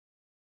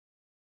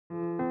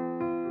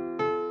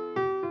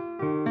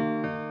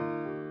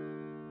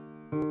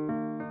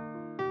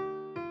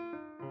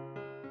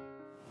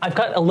I've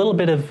got a little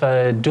bit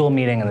of dual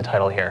meaning in the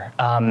title here.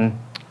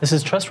 This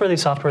is trustworthy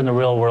software in the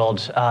real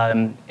world,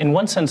 in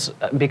one sense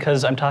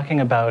because I'm talking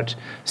about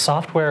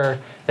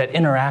software that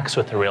interacts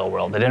with the real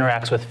world, that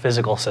interacts with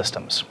physical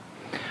systems.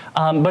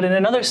 But in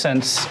another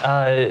sense,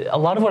 a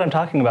lot of what I'm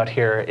talking about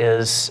here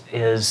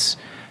is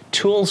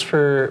tools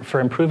for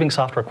improving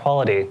software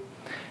quality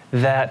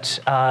that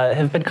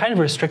have been kind of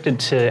restricted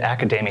to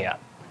academia.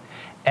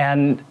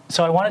 And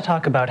so I want to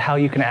talk about how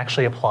you can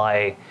actually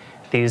apply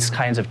these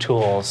kinds of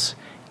tools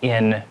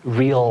in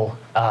real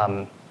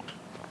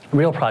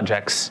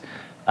projects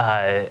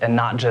and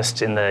not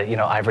just in the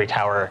ivory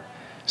tower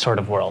sort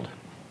of world.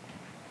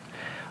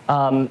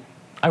 I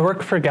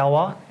work for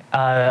Galois.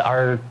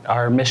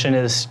 Our mission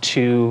is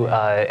to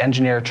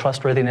engineer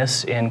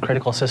trustworthiness in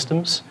critical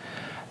systems.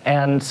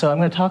 And so I'm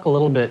going to talk a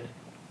little bit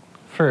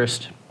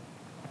first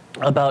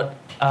about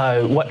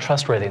what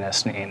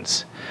trustworthiness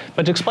means.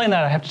 But to explain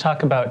that, I have to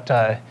talk about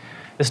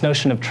this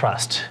notion of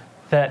trust,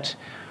 that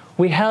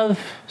we have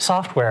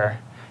software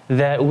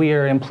that we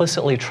are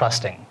implicitly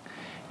trusting,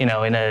 in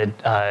a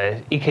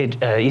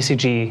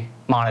ECG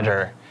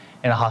monitor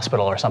in a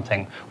hospital or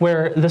something,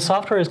 where the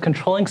software is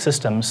controlling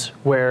systems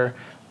where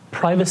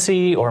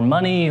privacy or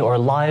money or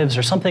lives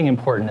or something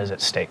important is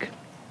at stake.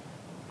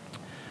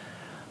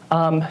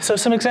 So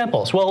some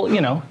examples. Well,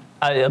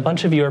 a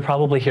bunch of you are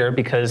probably here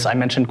because I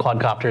mentioned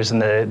quadcopters in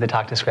the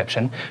talk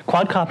description.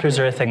 Quadcopters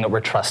are a thing that we're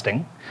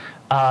trusting.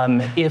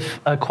 If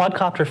a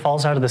quadcopter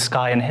falls out of the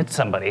sky and hits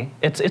somebody,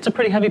 it's a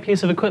pretty heavy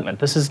piece of equipment.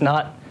 This is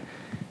not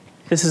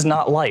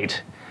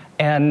light.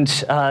 And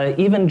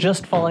even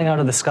just falling out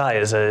of the sky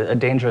is a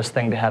dangerous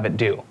thing to have it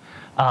do.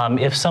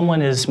 If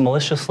someone is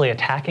maliciously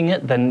attacking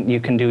it, then you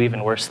can do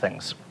even worse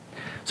things.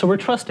 So we're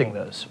trusting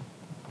those.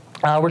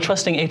 We're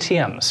trusting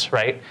ATMs,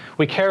 right?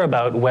 We care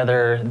about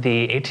whether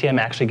the ATM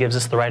actually gives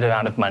us the right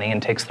amount of money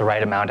and takes the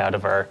right amount out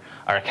of our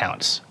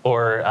accounts.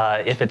 Or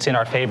if it's in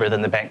our favor,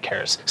 then the bank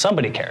cares.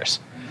 Somebody cares.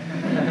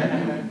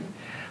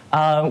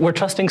 We're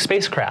trusting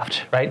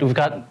spacecraft, right? We've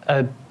got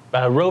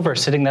a rover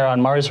sitting there on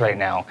Mars right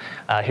now.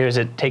 Here's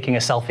it taking a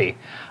selfie.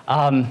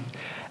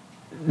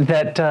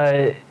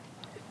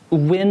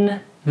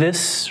 When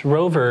this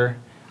rover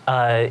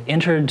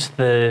entered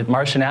the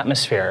Martian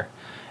atmosphere,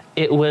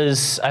 it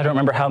was, I don't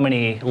remember how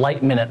many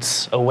light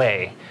minutes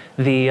away.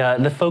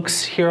 The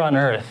folks here on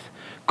Earth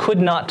could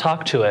not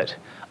talk to it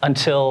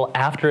until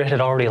after it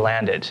had already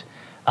landed.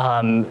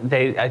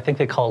 I think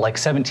they call it like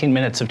 17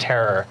 minutes of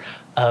terror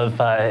of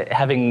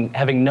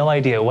having no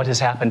idea what has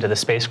happened to the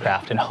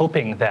spacecraft and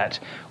hoping that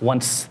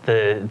once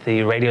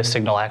the radio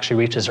signal actually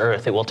reaches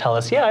Earth, it will tell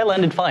us, yeah, I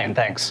landed fine,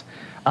 thanks.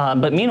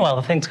 But meanwhile,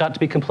 the thing's got to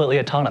be completely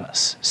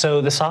autonomous.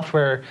 So the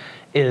software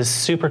is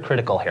super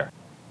critical here.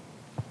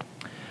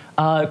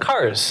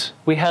 Cars.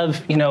 We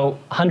have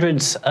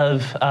hundreds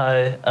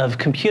of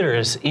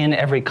computers in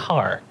every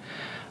car.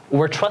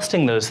 We're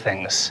trusting those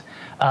things.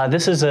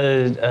 This is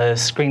a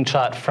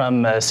screenshot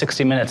from a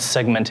 60 Minutes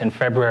segment in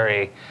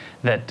February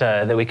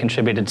that we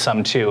contributed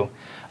some to,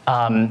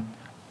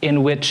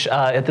 in which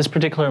at this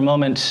particular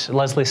moment,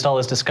 Leslie Stahl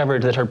has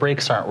discovered that her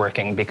brakes aren't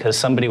working because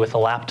somebody with a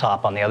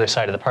laptop on the other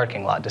side of the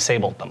parking lot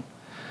disabled them.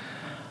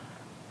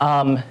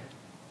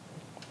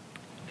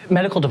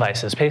 Medical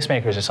devices,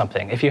 pacemakers or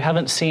something. If you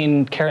haven't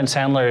seen Karen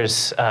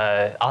Sandler's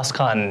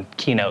OSCON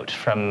keynote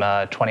from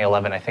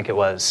 2011, I think it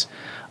was,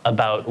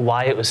 about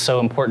why it was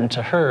so important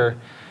to her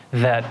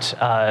that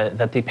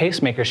the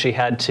pacemaker she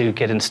had to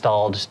get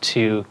installed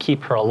to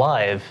keep her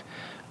alive,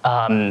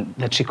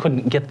 that she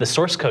couldn't get the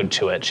source code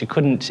to it. She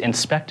couldn't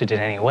inspect it in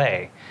any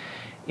way.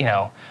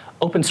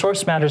 Open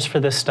source matters for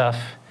this stuff,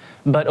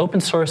 but open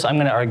source, I'm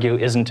going to argue,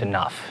 isn't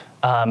enough.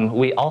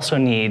 We also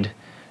need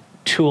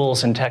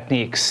tools and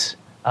techniques,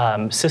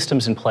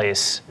 systems in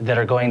place that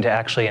are going to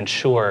actually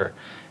ensure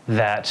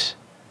that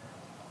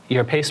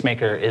your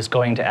pacemaker is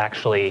going to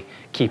actually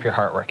keep your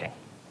heart working.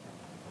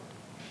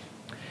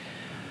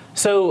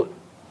 So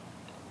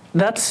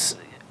that's,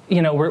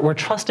 we're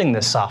trusting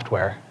this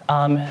software.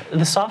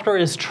 The software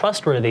is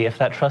trustworthy if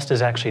that trust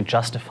is actually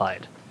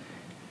justified,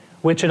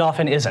 which it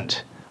often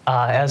isn't,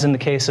 as in the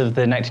case of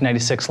the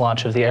 1996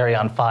 launch of the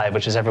Ariane 5,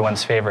 which is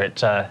everyone's favorite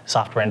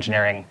software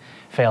engineering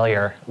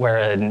failure,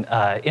 where an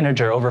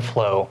integer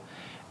overflow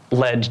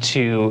led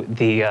to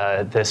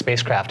the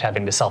spacecraft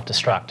having to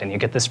self-destruct, and you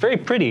get this very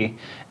pretty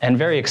and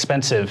very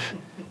expensive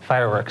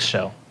fireworks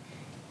show.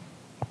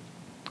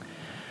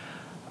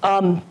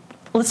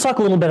 Let's talk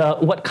a little bit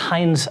about what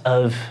kinds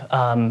of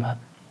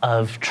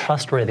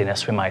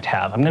trustworthiness we might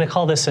have. I'm going to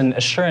call this an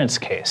assurance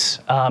case.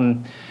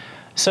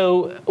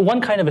 So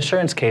one kind of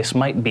assurance case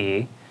might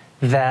be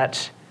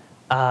that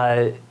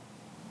I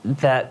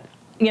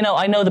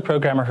know the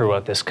programmer who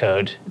wrote this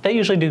code. They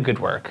usually do good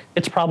work.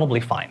 It's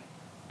probably fine.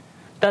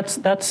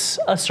 That's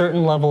a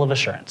certain level of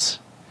assurance.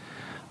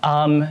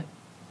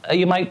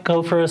 You might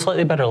go for a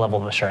slightly better level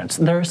of assurance.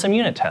 There are some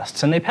unit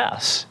tests, and they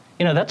pass.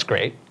 That's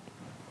great.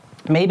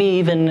 Maybe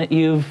even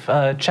you've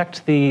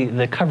checked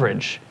the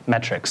coverage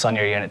metrics on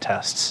your unit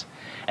tests,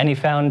 and you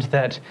found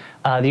that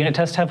the unit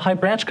tests have high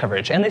branch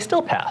coverage, and they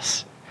still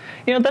pass.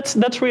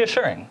 That's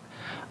reassuring.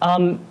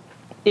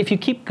 If you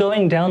keep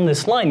going down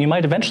this line, you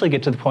might eventually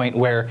get to the point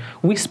where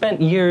we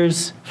spent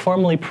years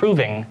formally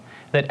proving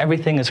that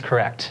everything is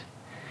correct.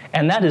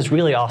 And that is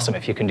really awesome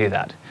if you can do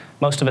that.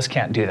 Most of us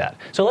can't do that.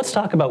 So let's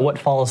talk about what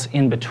falls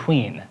in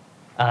between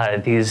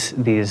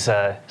these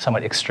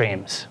somewhat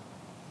extremes.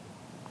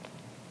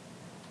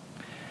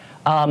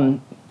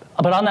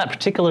 But on that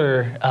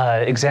particular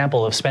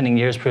example of spending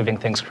years proving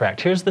things correct,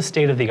 here's the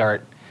state of the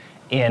art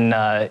in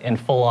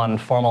full-on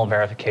formal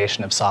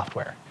verification of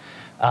software.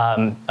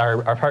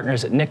 Our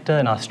partners at NICTA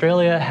in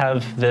Australia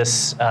have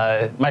this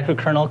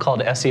microkernel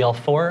called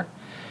SEL4.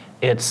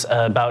 It's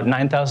about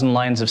 9,000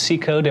 lines of C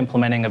code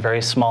implementing a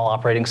very small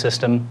operating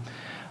system.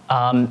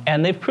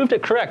 And they've proved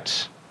it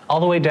correct all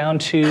the way down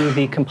to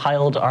the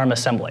compiled ARM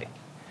assembly,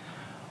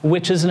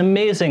 which is an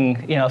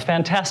amazing,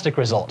 fantastic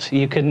result.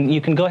 You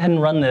can go ahead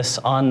and run this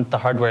on the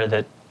hardware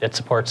that it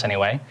supports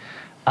anyway,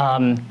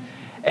 and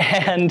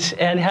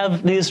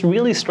have these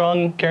really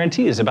strong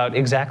guarantees about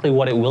exactly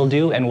what it will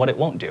do and what it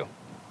won't do.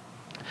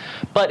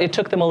 But it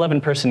took them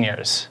 11 person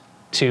years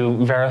to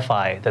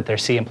verify that their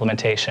C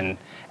implementation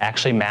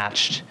actually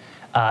matched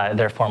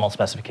their formal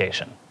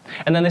specification.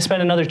 And then they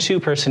spent another 2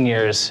 person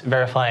years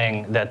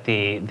verifying that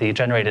the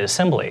generated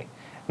assembly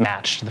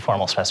matched the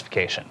formal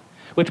specification,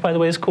 which, by the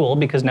way, is cool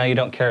because now you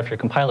don't care if your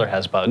compiler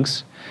has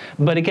bugs.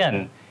 But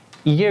again,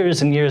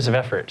 years and years of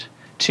effort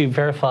to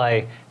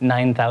verify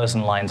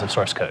 9,000 lines of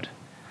source code.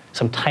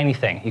 Some tiny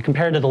thing. You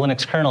compare it to the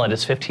Linux kernel, it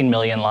is 15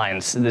 million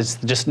lines. There's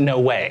just no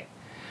way.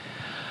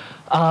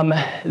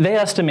 They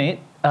estimate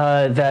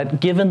that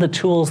given the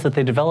tools that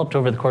they developed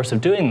over the course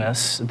of doing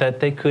this, that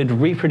they could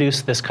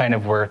reproduce this kind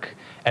of work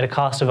at a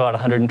cost of about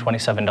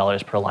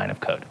 $127 per line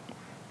of code,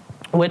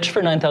 which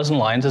for 9,000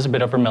 lines is a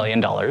bit over $1 million.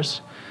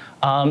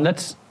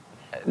 That's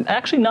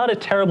actually not a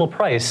terrible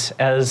price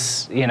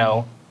as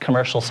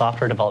commercial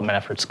software development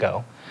efforts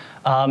go.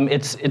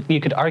 You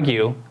could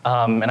argue,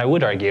 and I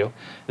would argue,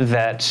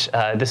 that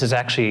this is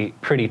actually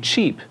pretty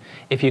cheap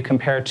if you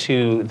compare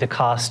to the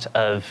cost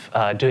of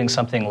doing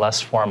something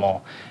less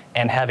formal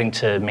and having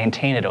to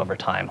maintain it over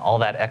time. All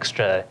that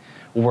extra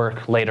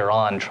work later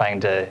on trying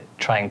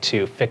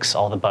to fix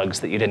all the bugs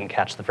that you didn't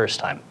catch the first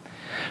time.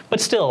 But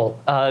still,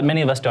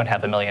 many of us don't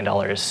have $1 million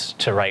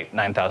to write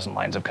 9,000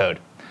 lines of code.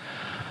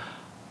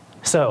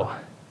 So,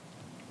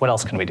 what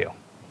else can we do?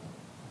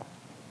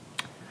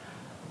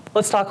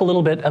 Let's talk a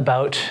little bit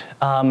about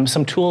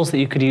some tools that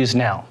you could use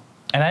now.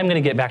 And I'm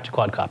going to get back to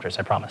quadcopters,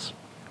 I promise.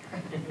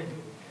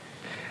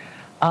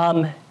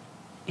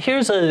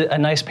 Here's a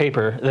nice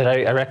paper that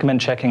I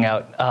recommend checking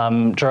out.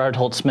 Gerard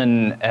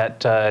Holtzman at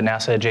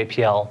NASA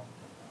JPL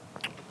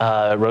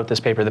wrote this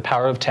paper, The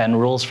Power of 10,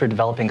 Rules for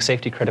Developing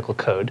Safety-Critical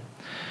Code.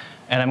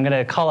 And I'm going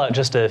to call out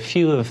just a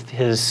few of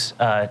his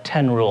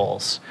 10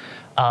 rules.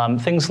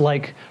 Things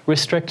like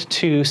restrict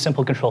to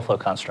simple control flow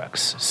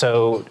constructs.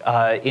 So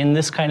in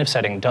this kind of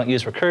setting, don't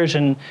use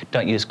recursion,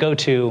 don't use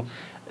goto,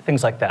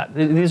 things like that.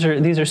 These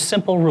are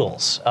simple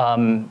rules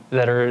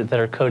that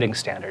are coding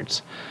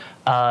standards.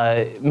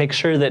 Make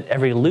sure that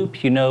every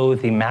loop, you know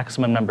the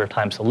maximum number of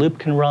times the loop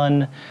can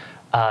run.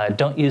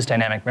 Don't use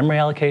dynamic memory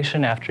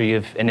allocation after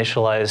you've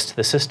initialized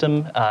the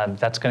system.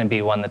 That's going to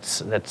be one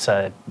that's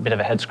a bit of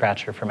a head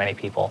scratcher for many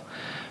people.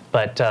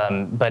 But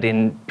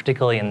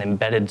particularly in the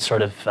embedded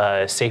sort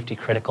of safety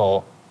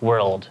critical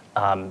world,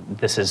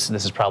 this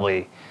is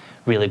probably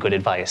really good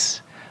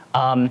advice.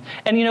 And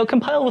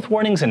compile with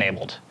warnings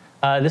enabled.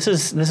 This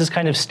is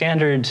kind of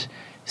standard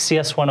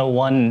CS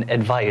 101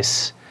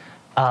 advice.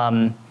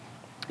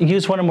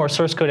 Use one or more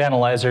source code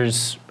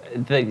analyzers.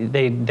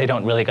 They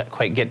don't really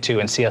quite get to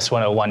in CS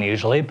 101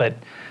 usually, but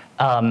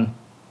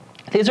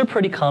these are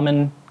pretty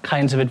common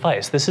kinds of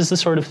advice. This is the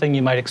sort of thing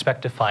you might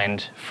expect to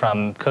find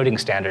from coding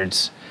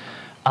standards.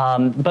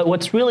 But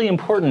what's really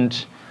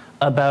important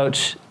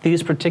about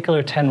these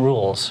particular 10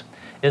 rules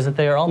is that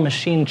they are all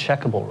machine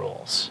checkable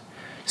rules.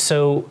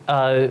 So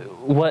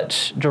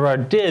what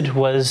Gerard did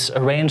was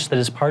arrange that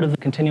as part of the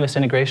continuous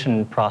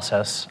integration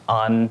process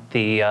on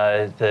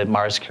the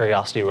Mars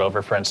Curiosity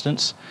rover, for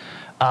instance,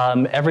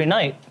 every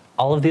night,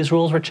 all of these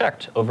rules were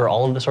checked over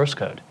all of the source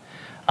code.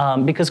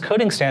 Because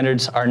coding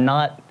standards are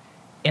not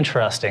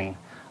interesting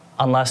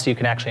unless you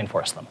can actually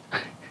enforce them.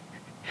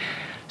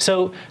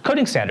 So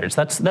coding standards,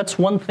 that's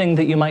one thing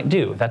that you might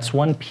do. That's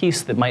one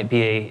piece that might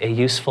be a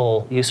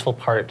useful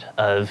part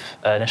of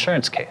an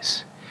assurance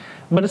case.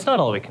 But it's not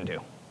all we can do.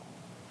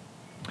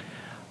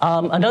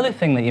 Another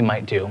thing that you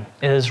might do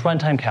is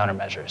runtime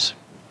countermeasures.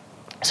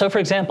 So for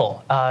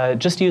example,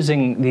 just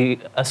using the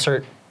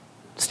assert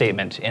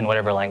statement in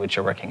whatever language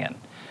you're working in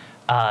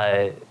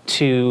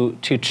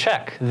to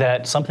check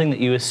that something that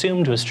you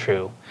assumed was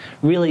true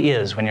really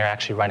is when you're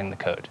actually running the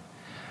code.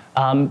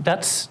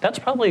 That's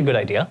probably a good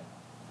idea.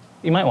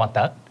 You might want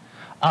that.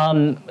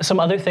 Some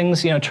other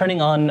things,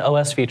 turning on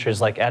OS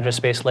features like address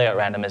space layout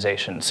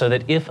randomization so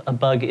that if a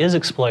bug is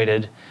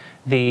exploited,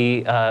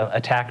 the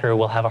attacker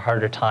will have a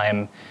harder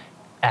time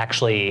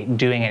actually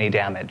doing any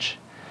damage.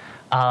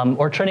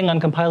 Or turning on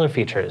compiler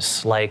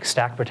features like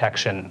stack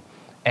protection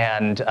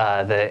and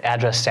the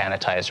address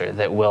sanitizer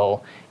that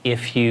will,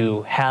 if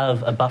you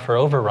have a buffer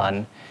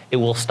overrun, it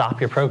will stop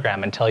your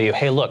program and tell you,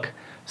 hey, look,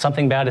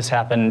 something bad has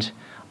happened.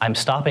 I'm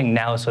stopping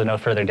now so no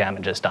further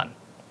damage is done.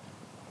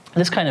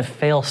 This kind of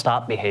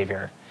fail-stop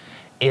behavior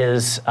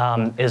is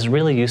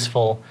really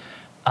useful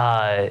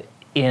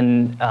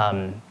in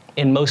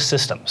most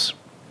systems.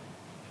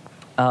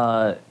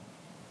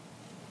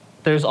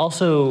 There's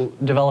also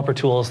developer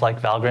tools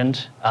like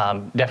Valgrind.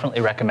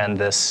 Definitely recommend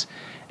this.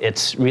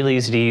 It's really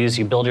easy to use.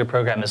 You build your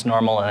program as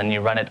normal, and then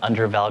you run it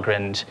under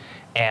Valgrind,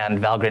 and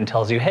Valgrind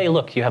tells you, hey,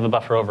 look, you have a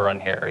buffer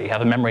overrun here, or you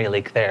have a memory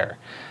leak there.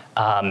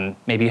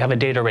 Maybe you have a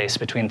data race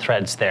between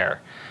threads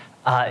there.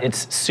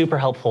 It's super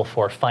helpful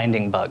for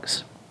finding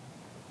bugs.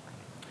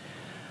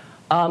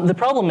 The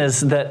problem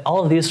is that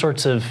all of these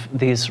sorts of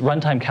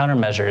runtime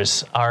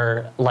countermeasures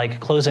are like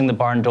closing the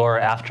barn door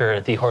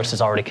after the horse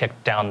has already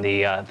kicked down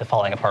the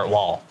falling apart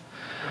wall.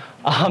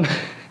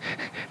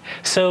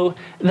 So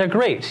they're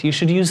great, you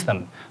should use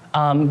them,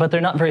 but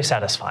they're not very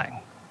satisfying.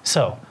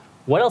 So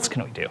what else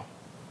can we do?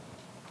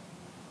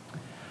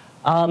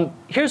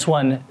 Here's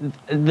one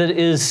that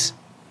is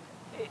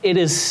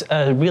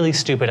a really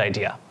stupid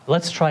idea.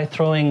 Let's try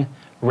throwing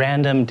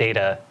random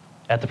data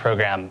at the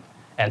program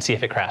and see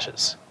if it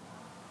crashes.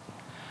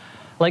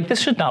 Like,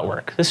 this should not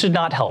work. This should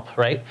not help,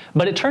 right?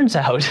 But it turns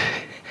out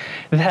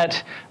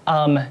that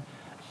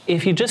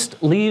if you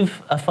just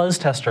leave a fuzz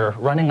tester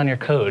running on your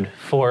code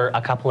for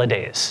a couple of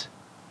days,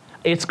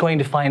 it's going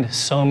to find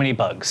so many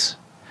bugs.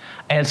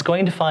 And it's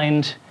going to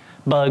find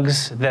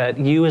bugs that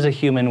you as a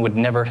human would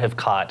never have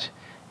caught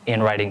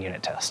in writing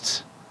unit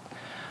tests.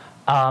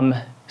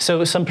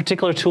 So some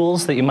particular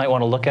tools that you might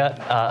want to look at,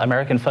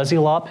 American Fuzzy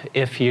Lop,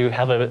 if you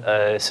have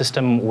a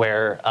system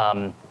where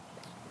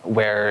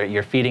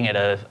you're feeding it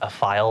a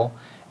file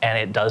and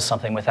it does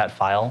something with that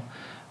file,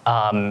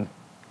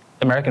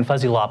 American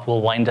Fuzzy Lop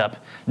will wind up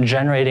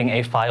generating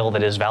a file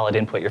that is valid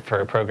input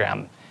for a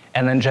program,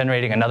 and then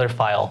generating another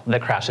file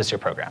that crashes your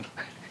program.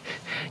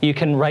 You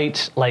can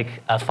write like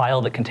a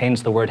file that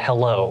contains the word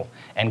hello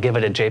and give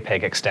it a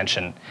JPEG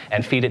extension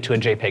and feed it to a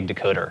JPEG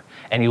decoder,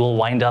 and you will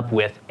wind up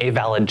with a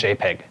valid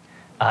JPEG.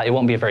 It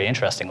won't be a very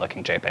interesting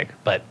looking JPEG,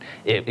 but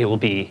it will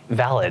be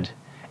valid,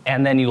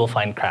 and then you will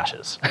find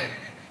crashes.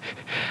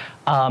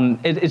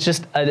 It's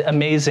just an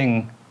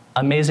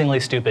amazingly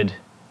stupid,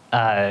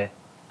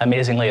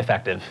 amazingly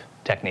effective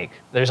technique.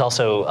 There's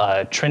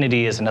also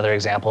Trinity is another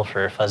example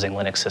for fuzzing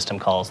Linux system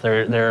calls.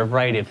 There are a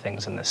variety of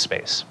things in this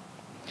space.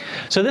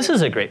 So this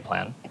is a great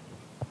plan.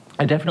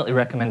 I definitely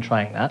recommend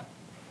trying that.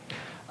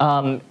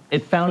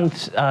 It found,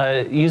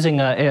 using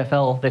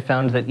AFL, they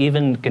found that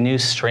even GNU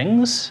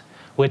strings,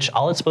 which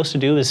all it's supposed to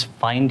do is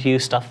find you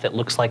stuff that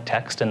looks like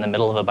text in the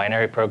middle of a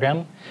binary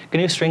program,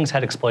 GNU strings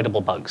had exploitable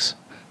bugs.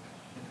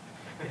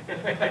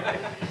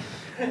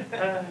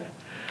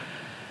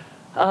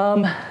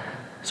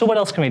 So what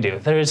else can we do?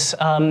 There's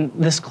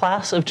this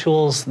class of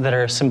tools that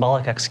are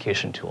symbolic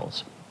execution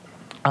tools.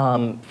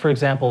 For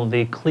example,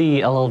 the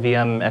CLI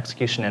LLVM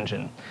execution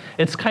engine.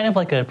 It's kind of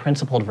like a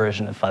principled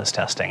version of fuzz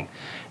testing.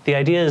 The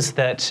idea is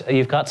that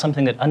you've got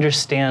something that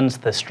understands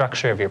the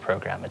structure of your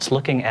program. It's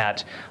looking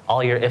at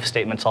all your if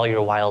statements, all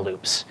your while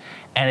loops,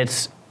 and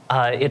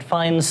it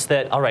finds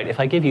that, all right, if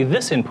I give you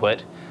this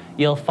input,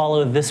 you'll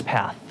follow this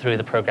path through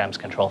the program's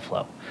control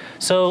flow.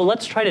 So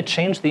let's try to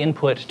change the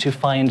input to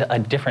find a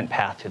different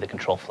path through the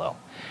control flow.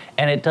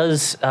 And it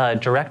does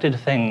directed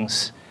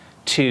things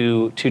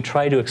to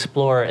try to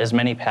explore as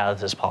many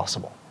paths as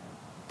possible.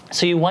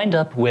 So you wind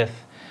up with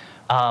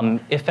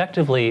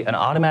effectively an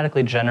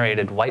automatically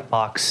generated white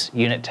box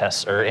unit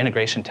tests or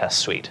integration test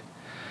suite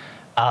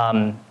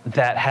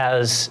that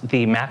has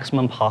the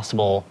maximum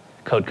possible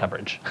code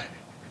coverage.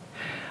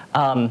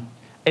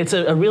 It's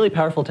a really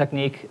powerful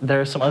technique. There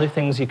are some other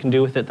things you can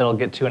do with it that I'll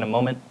get to in a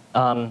moment.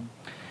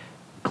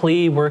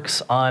 CLI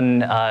works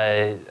on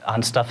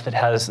stuff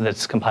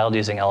that's compiled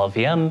using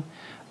LLVM.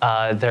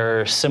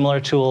 There are similar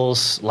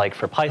tools like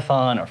for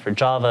Python or for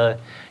Java.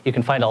 You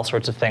can find all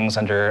sorts of things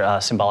under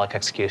symbolic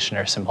execution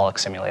or symbolic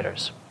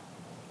simulators.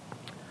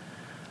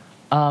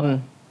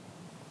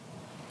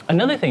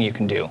 Another thing you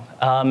can do,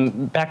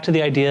 back to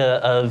the idea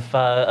of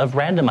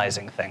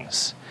randomizing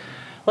things.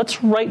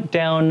 Let's write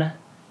down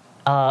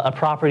a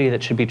property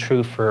that should be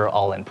true for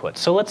all inputs.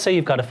 So let's say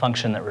you've got a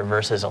function that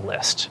reverses a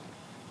list.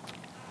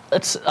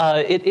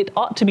 It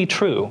ought to be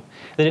true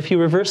that if you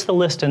reverse the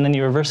list and then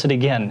you reverse it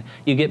again,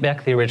 you get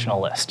back the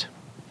original list.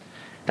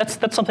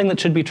 That's something that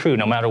should be true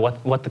no matter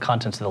what the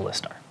contents of the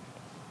list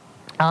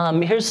are.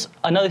 Here's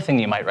another thing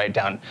you might write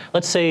down.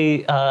 Let's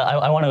say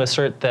I want to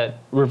assert that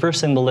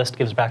reversing the list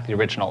gives back the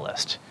original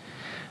list.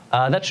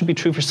 That should be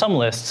true for some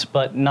lists,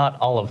 but not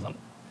all of them.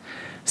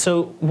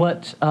 So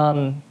what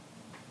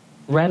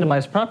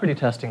randomized property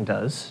testing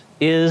does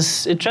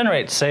is it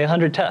generates, say,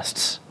 100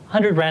 tests,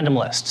 100 random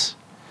lists,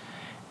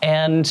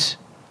 and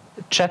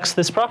checks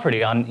this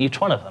property on each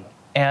one of them.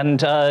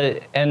 And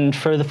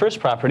for the first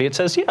property, it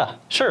says, yeah,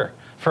 sure.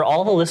 For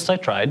all the lists I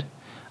tried,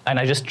 and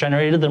I just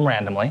generated them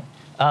randomly,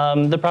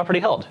 the property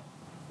held.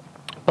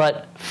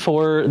 But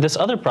for this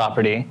other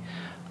property,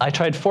 I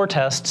tried 4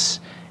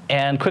 tests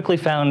and quickly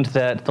found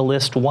that the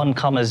list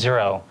 1,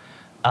 0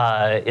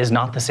 is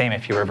not the same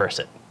if you reverse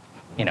it.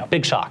 You know,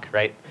 big shock,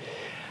 right?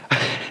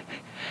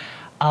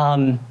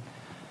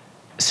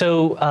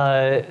 So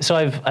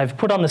I've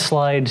put on the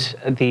slide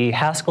the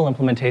Haskell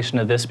implementation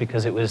of this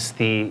because it was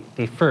the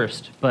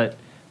first, but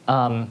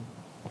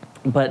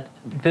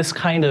this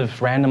kind of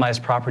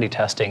randomized property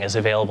testing is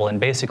available in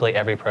basically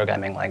every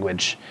programming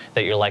language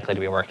that you're likely to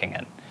be working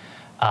in.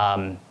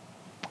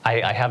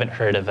 I haven't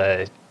heard of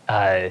a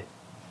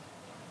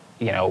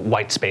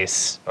white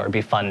space or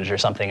bfunge or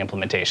something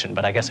implementation,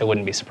 but I guess I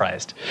wouldn't be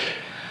surprised.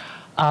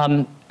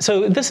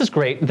 So this is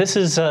great. This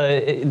is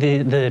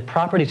the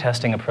property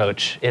testing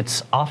approach.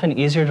 It's often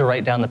easier to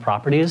write down the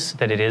properties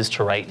than it is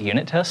to write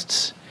unit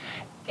tests.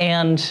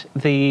 And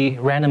the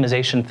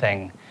randomization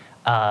thing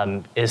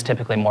is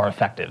typically more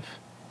effective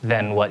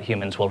than what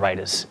humans will write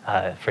as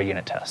for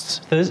unit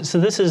tests. So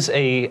this is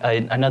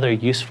another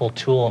useful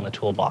tool in the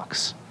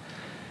toolbox.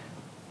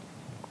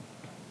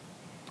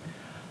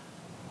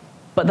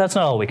 But that's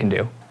not all we can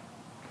do.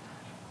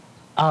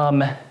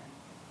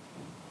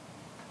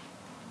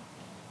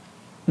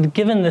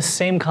 Given this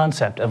same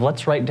concept of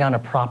let's write down a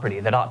property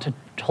that ought to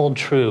hold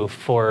true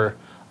for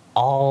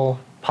all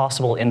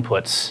possible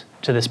inputs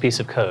to this piece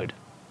of code,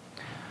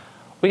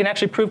 we can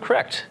actually prove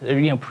correct,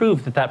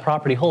 prove that that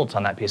property holds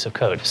on that piece of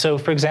code. So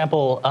for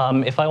example,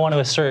 if I want to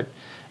assert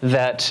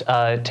that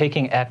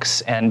taking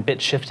x and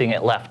bit shifting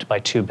it left by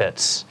 2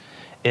 bits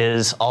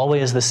is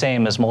always the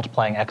same as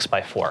multiplying x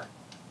by 4,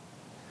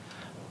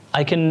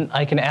 I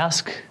can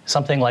ask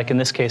something like, in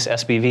this case,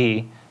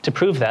 SBV, to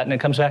prove that, and it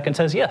comes back and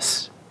says,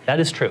 yes, that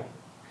is true.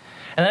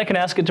 And then I can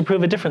ask it to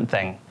prove a different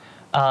thing,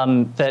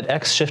 that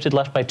x shifted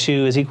left by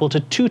 2 is equal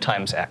to 2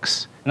 times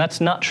x. And that's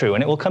not true.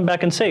 And it will come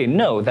back and say,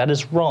 no, that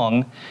is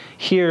wrong.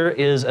 Here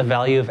is a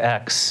value of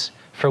x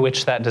for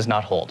which that does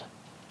not hold.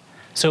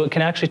 So it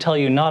can actually tell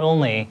you not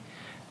only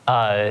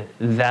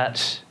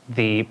that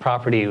the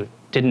property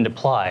didn't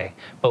apply,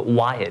 but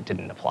why it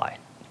didn't apply.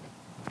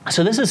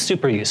 So this is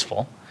super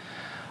useful.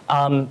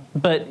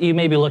 But you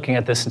may be looking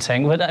at this and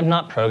saying, but I'm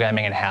not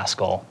programming in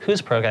Haskell.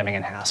 Who's programming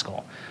in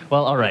Haskell?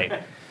 Well, all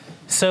right.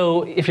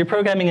 So if you're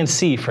programming in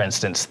C, for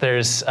instance,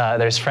 there's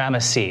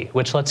Framis C,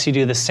 which lets you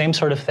do the same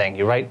sort of thing.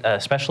 You write a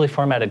specially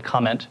formatted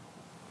comment.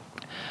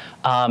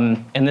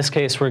 In this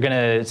case, we're going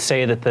to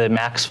say that the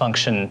max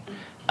function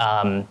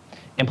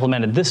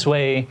implemented this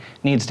way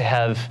needs to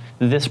have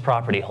this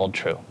property hold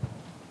true.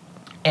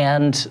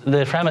 And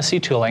the Framis C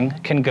tooling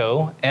can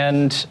go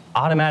and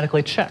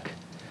automatically check.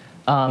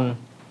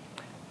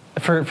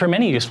 For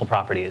many useful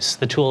properties,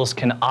 the tools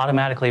can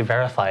automatically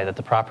verify that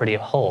the property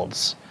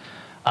holds.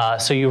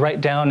 So you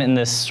write down in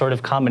this sort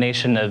of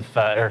combination of,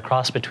 or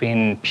cross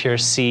between pure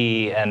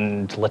C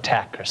and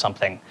LaTeX or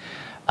something,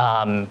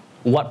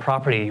 what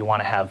property you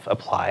want to have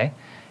apply,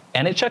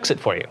 and it checks it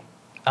for you.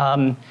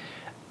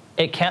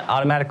 It can't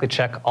automatically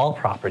check all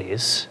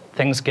properties.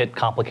 Things get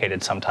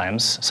complicated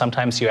sometimes.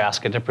 Sometimes you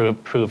ask it to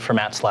prove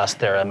Fermat's last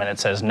theorem, and it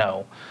says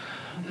no.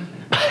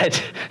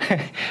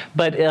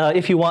 But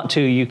if you want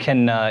to, you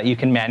can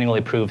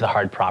manually prove the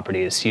hard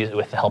properties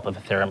with the help of a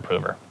theorem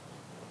prover.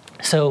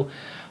 So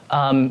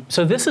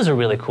this is a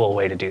really cool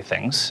way to do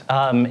things.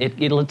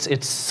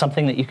 It's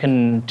something that you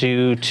can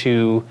do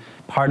to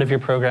part of your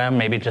program,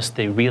 maybe just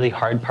the really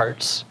hard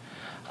parts.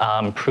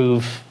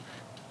 Prove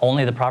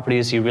only the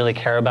properties you really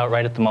care about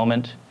right at the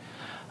moment.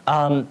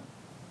 And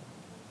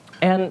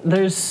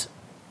there's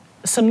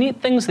some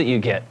neat things that you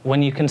get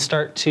when you can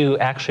start to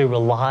actually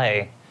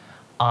rely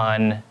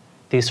on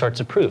these sorts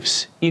of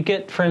proofs. You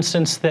get, for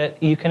instance,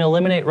 that you can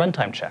eliminate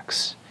runtime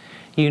checks.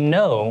 You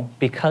know,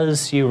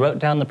 because you wrote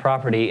down the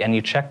property and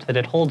you checked that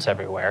it holds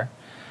everywhere,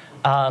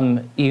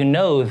 you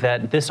know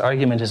that this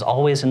argument is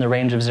always in the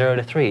range of 0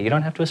 to 3. You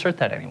don't have to assert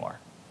that anymore.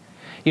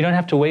 You don't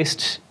have to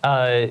waste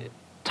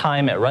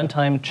time at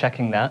runtime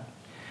checking that.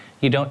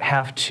 You don't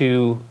have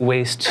to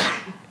waste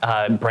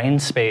brain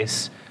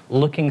space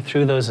looking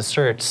through those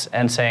asserts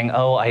and saying,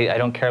 oh, I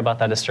don't care about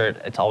that assert,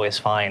 it's always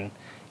fine.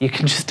 You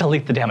can just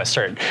delete the damn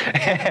assert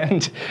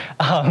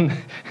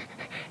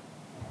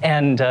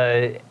and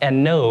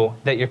know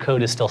that your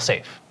code is still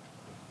safe.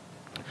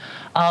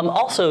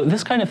 Also,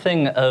 this kind of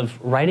thing of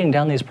writing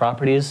down these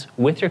properties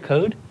with your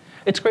code,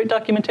 it's great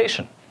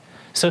documentation.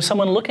 So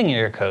someone looking at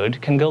your code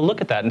can go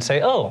look at that and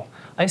say, oh,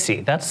 I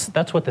see,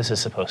 that's what this is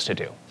supposed to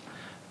do.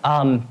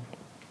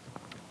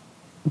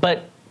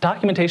 But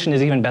documentation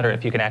is even better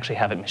if you can actually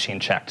have it machine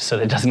checked so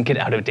that it doesn't get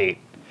out of date.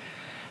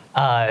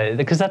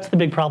 Because that's the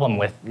big problem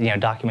with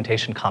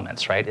documentation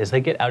comments, right? Is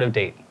they get out of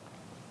date.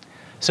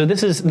 So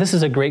this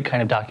is a great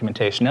kind of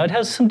documentation. Now it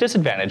has some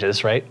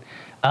disadvantages, right?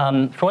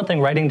 For one thing,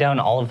 writing down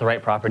all of the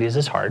right properties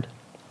is hard,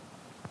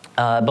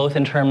 both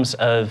in terms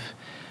of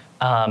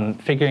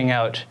figuring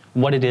out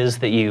what it is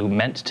that you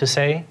meant to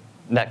say.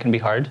 That can be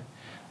hard.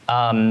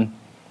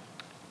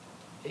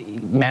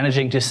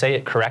 Managing to say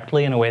it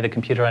correctly in a way the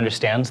computer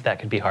understands, that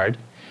could be hard.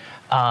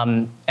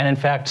 And in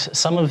fact,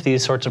 some of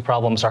these sorts of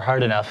problems are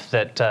hard enough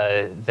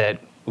that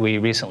we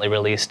recently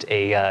released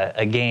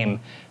a game,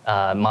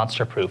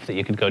 Monster Proof, that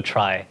you could go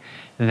try,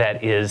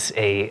 that is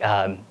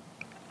a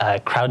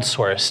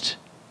crowdsourced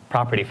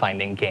property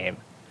finding game.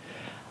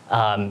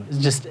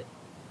 Just,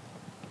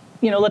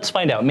 let's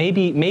find out.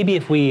 Maybe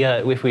if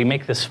we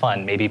make this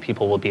fun, maybe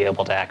people will be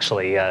able to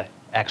actually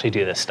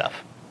do this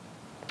stuff.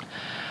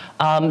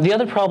 The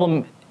other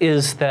problem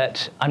is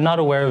that I'm not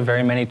aware of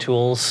very many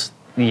tools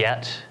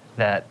yet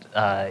that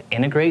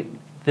integrate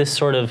this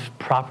sort of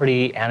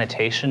property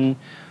annotation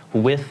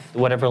with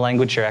whatever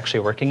language you're actually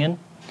working in.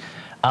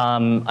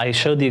 I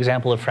showed the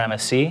example of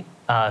FramSC,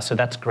 so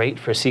that's great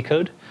for C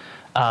code.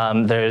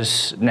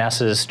 There's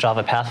NASA's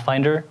Java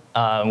Pathfinder,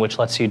 which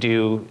lets you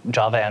do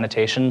Java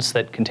annotations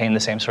that contain the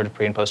same sort of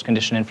pre- and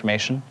post-condition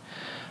information.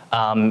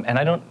 And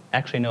I don't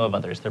actually know of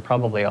others. There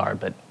probably are,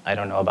 but I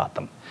don't know about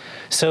them.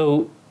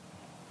 So,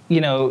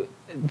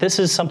 this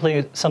is a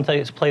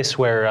place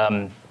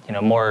where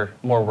more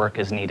work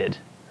is needed,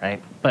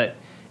 right? But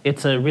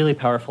it's a really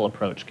powerful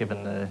approach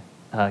given the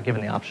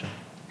option.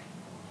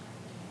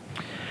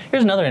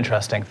 Here's another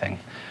interesting thing.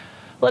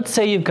 Let's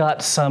say you've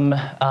got some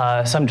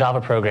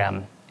Java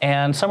program,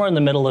 and somewhere in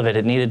the middle of it,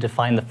 it needed to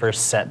find the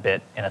first set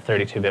bit in a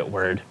 32-bit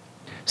word.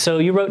 So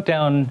you wrote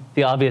down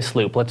the obvious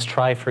loop. Let's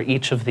try for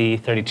each of the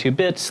 32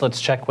 bits.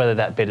 Let's check whether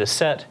that bit is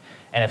set,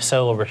 and if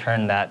so, we'll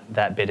return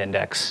that bit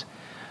index.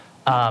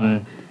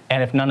 And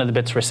if none of the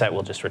bits were set,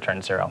 we'll just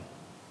return 0.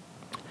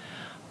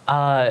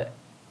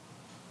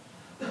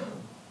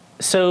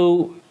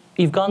 So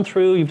you've gone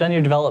through, you've done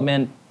your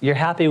development, you're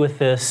happy with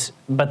this,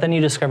 but then you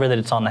discover that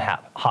it's on the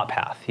hot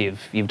path.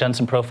 You've done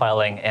some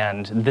profiling,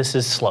 and this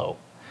is slow.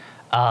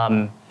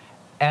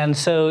 And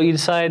so you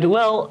decide,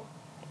 well,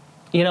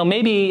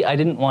 maybe I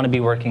didn't want to be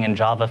working in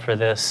Java for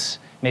this.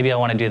 Maybe I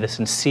want to do this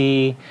in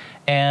C.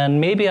 And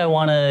maybe I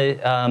want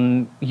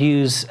to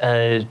use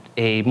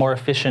a more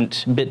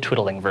efficient bit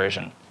twiddling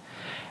version.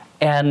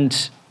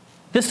 And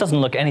this doesn't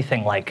look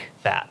anything like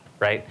that,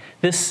 right?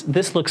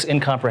 This looks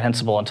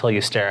incomprehensible until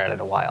you stare at it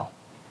a while.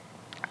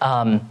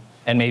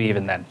 And maybe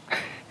even then.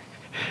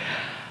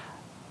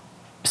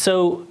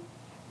 So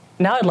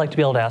now I'd like to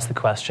be able to ask the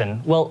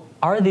question, well,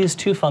 are these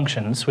two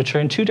functions, which are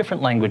in two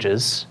different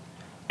languages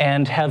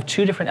and have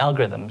two different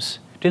algorithms,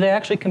 do they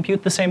actually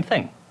compute the same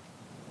thing?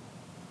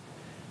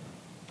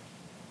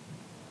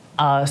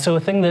 So a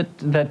thing that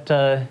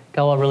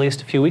Galwal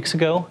released a few weeks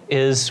ago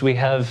is we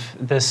have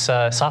this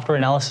software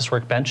analysis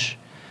workbench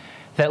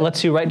that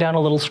lets you write down a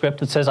little script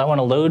that says, I want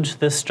to load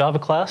this Java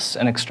class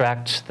and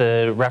extract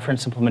the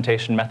reference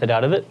implementation method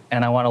out of it,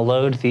 and I want to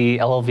load the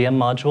LLVM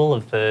module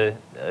of the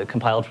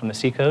compiled from the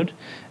C code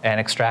and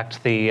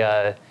extract the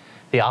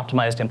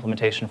optimized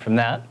implementation from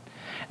that.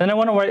 And then I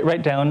want to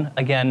write down,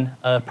 again,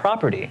 a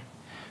property,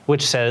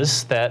 which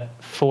says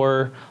that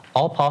for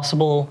all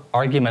possible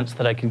arguments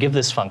that I could give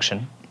this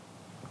function,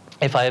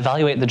 if I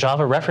evaluate the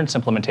Java reference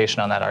implementation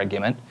on that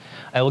argument,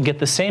 I will get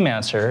the same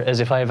answer as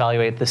if I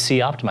evaluate the C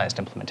optimized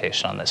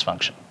implementation on this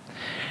function.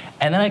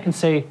 And then I can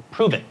say,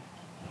 prove it.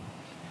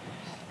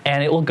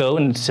 And it will go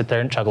and sit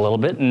there and chug a little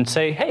bit and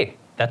say, hey,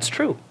 that's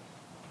true.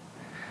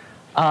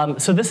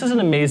 So this is an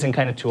amazing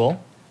kind of tool.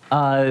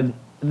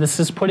 This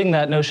is putting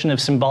that notion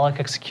of symbolic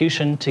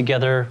execution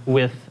together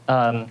with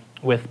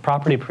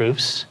property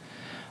proofs.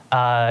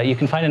 You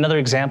can find another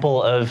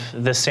example of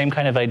this same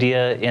kind of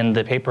idea in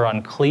the paper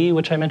on CLI,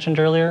 which I mentioned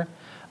earlier,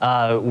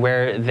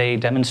 where they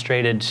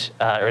demonstrated,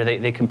 or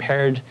they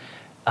compared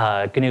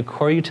GNU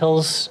core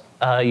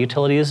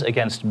utilities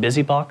against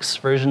BusyBox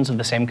versions of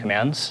the same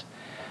commands,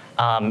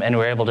 and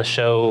were able to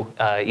show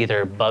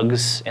either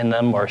bugs in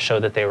them or show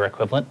that they were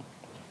equivalent.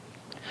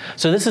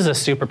 So this is a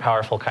super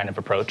powerful kind of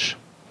approach.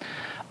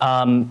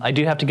 I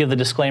do have to give the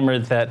disclaimer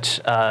that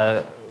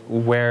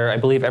where I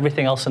believe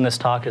everything else in this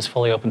talk is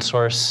fully open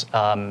source.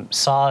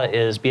 SAW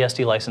is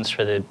BSD licensed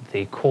for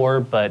the core,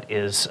 but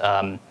is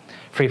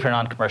free for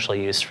non-commercial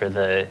use for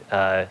the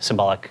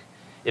symbolic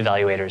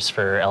evaluators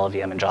for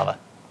LLVM and Java.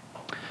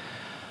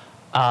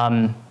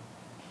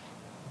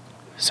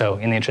 So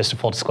in the interest of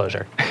full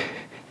disclosure.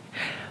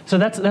 So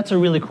that's a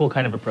really cool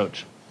kind of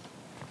approach.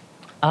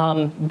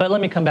 But let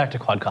me come back to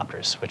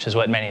quadcopters, which is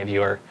what many of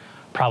you are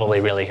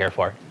probably really here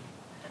for.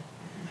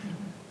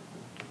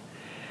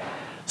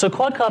 So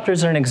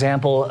quadcopters are an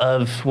example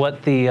of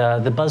what the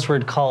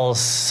buzzword calls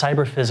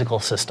cyber-physical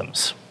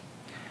systems.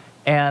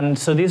 And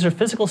so these are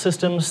physical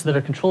systems that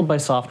are controlled by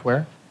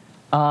software.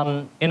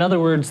 In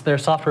other words, they're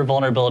software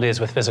vulnerabilities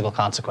with physical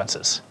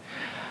consequences.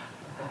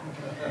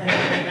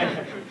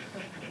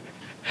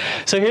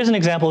 So here's an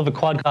example of a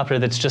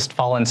quadcopter that's just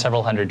fallen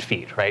several hundred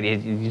feet, right?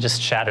 You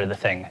just shatter the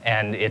thing,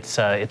 and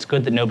it's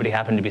good that nobody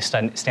happened to be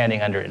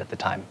standing under it at the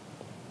time.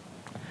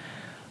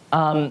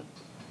 But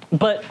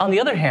on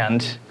the other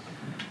hand,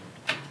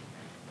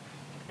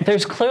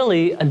 there's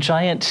clearly a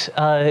giant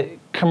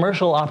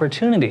commercial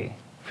opportunity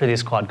for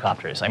these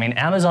quadcopters. I mean,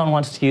 Amazon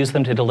wants to use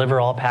them to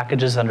deliver all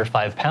packages under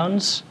 5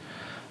 pounds.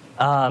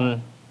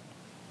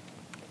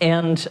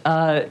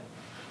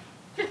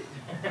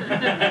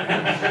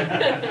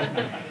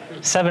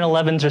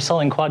 7-Elevens are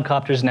selling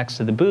quadcopters next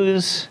to the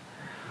booze.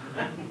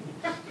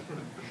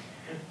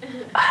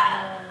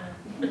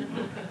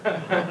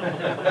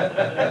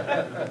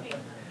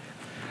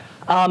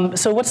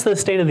 So what's the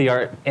state of the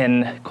art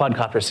in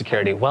quadcopter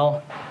security?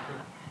 Well,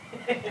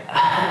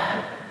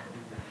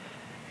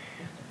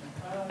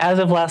 as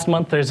of last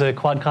month, there's a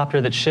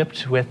quadcopter that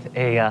shipped with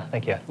a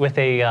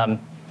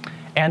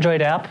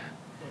Android app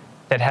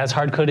that has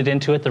hard-coded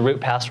into it the root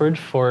password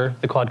for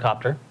the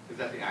quadcopter. Is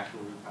that the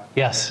actual root password?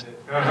 Yes.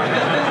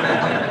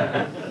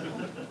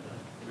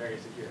 Very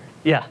secure.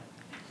 Yeah.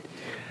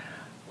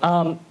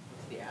 What's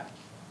the app?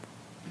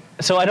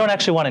 So I don't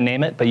actually want to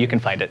name it, but you can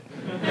find it.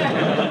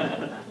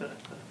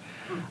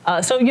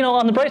 So,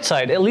 on the bright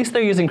side, at least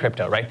they're using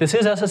crypto, right? This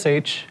is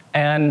SSH,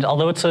 and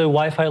although it's a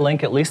Wi-Fi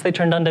link, at least they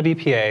turned on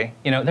WPA.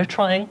 They're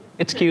trying.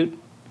 It's cute.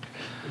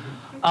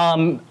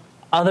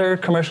 Other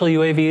commercial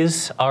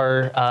UAVs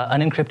are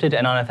unencrypted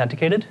and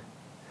unauthenticated.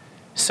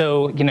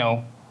 So,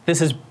 this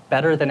is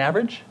better than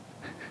average.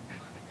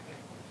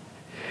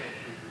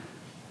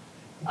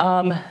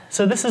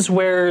 So this is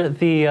where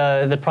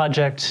the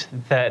project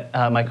that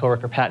my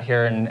coworker Pat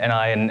here and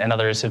I and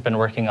others have been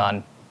working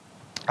on.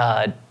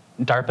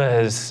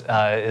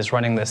 DARPA is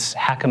running this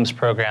HACMS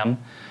program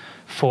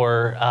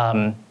for,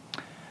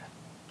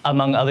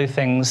 among other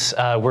things,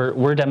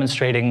 we're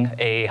demonstrating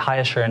a high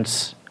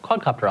assurance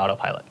quadcopter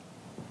autopilot.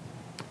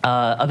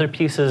 Other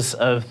pieces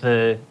of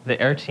the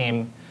air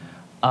team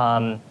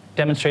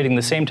demonstrating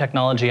the same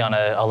technology on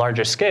a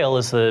larger scale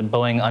is the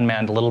Boeing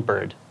unmanned Little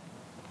Bird.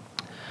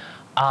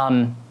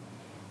 I've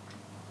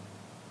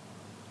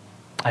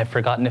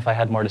forgotten if I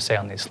had more to say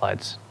on these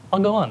slides. I'll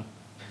go on.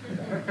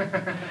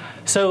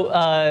 So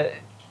I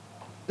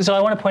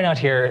want to point out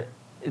here,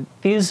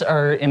 these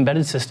are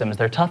embedded systems.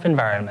 They're tough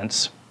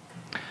environments.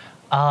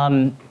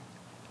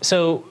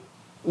 So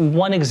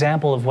one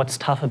example of what's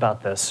tough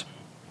about this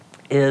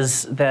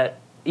is that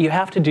you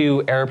have to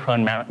do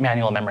error-prone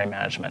manual memory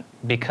management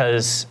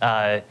because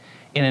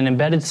in an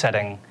embedded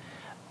setting,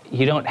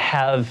 you don't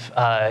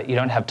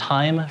have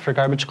time for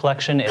garbage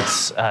collection.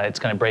 It's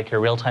going to break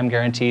your real-time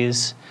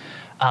guarantees.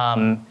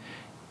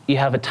 You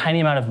have a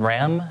tiny amount of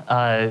RAM.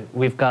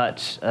 We've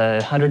got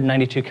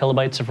 192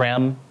 kilobytes of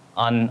RAM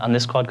on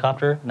this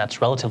quadcopter, and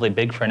that's relatively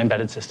big for an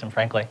embedded system,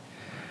 frankly.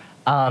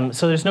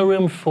 So there's no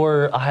room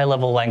for a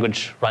high-level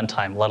language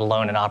runtime, let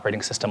alone an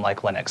operating system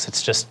like Linux.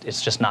 It's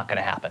just not going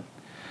to happen.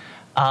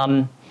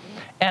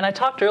 And I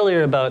talked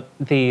earlier about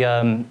the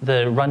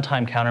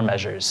runtime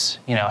countermeasures.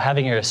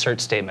 Having your assert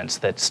statements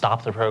that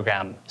stop the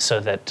program so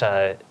that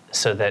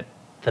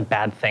the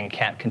bad thing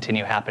can't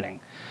continue happening.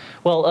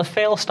 Well, a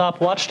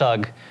fail-stop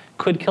watchdog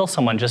could kill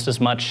someone just as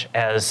much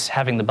as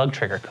having the bug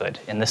trigger could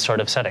in this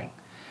sort of setting.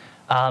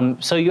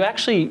 So you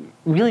actually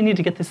really need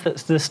to get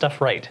this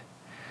stuff right.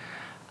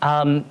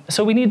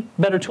 So we need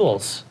better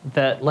tools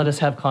that let us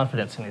have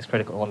confidence in these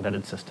critical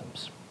embedded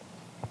systems.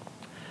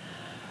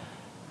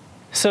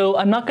 So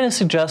I'm not going to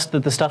suggest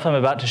that the stuff I'm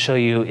about to show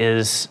you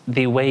is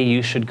the way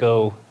you should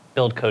go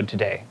build code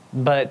today.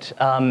 But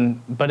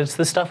it's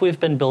the stuff we've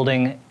been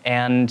building,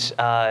 and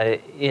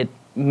it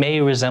may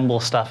resemble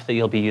stuff that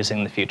you'll be using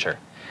in the future.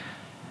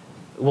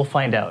 We'll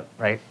find out,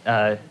 right?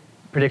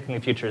 Predicting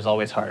the future is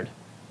always hard.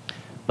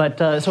 But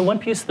so one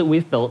piece that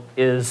we've built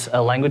is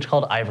a language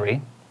called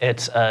Ivory.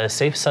 It's a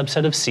safe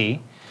subset of C.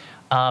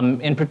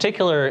 In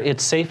particular,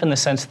 it's safe in the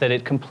sense that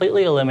it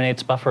completely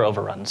eliminates buffer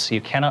overruns.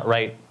 You cannot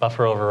write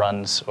buffer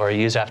overruns or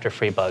use after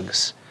free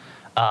bugs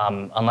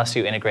unless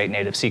you integrate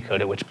native C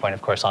code, at which point,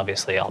 of course,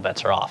 obviously, all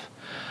bets are off.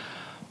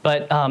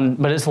 But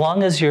as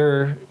long as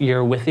you're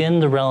within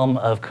the realm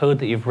of code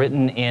that you've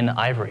written in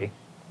Ivory,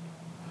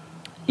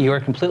 you are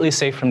completely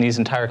safe from these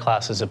entire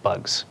classes of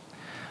bugs.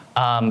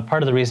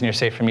 Part of the reason you're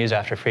safe from use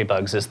after free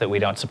bugs is that we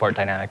don't support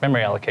dynamic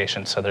memory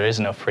allocation, so there is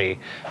no free.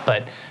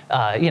 But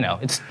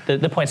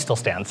the point still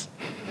stands.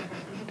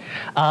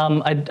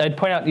 I'd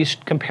point out you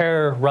should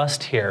compare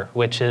Rust here,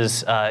 which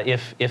is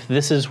if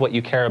this is what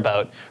you care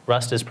about,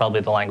 Rust is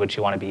probably the language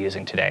you want to be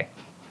using today.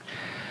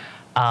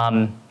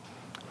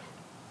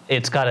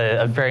 It's got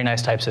a very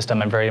nice type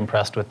system. I'm very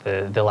impressed with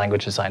the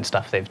language design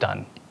stuff they've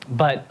done.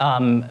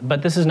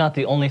 But this is not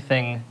the only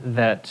thing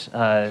that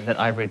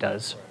Ivory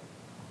does.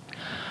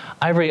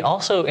 Ivory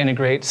also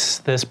integrates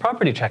this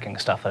property checking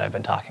stuff that I've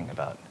been talking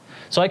about.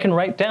 So I can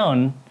write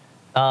down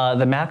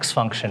the max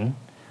function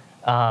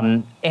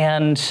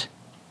and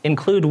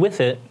include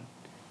with it,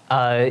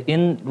 right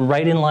in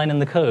line in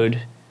the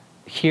code,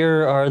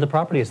 here are the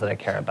properties that I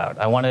care about.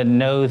 I want to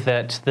know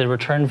that the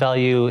return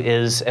value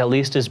is at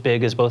least as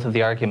big as both of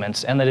the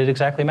arguments and that it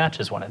exactly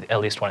matches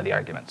at least one of the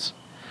arguments.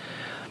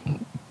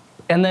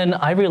 And then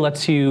Ivory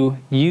lets you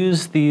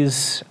use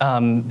these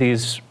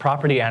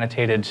property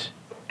annotated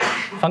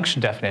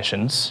function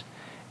definitions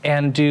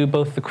and do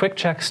both the quick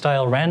check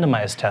style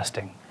randomized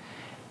testing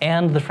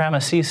and the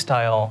FRAMAC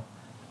style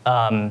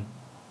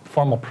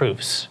formal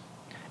proofs,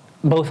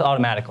 both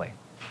automatically.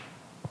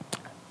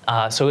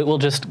 So it will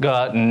just go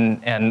out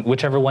and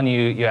whichever one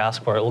you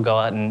ask for, it will go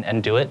out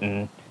and do it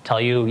and tell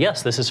you,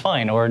 yes, this is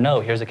fine, or no,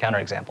 here's a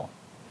counterexample.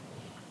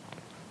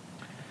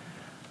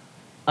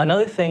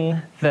 Another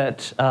thing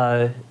that,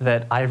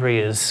 that Ivory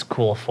is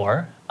cool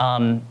for,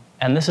 and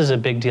this is a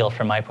big deal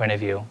from my point of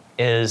view,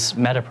 is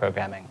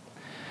metaprogramming.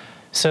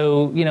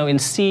 So, in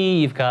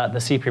C, you've got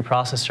the C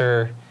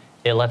preprocessor.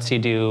 It lets you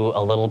do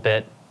a little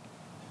bit,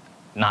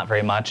 not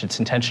very much. It's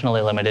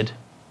intentionally limited.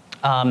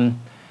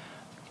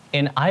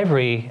 In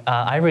Ivory,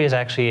 Ivory is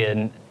actually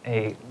an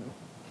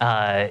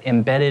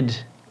embedded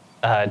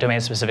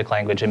domain-specific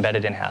language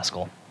embedded in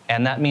Haskell.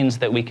 And that means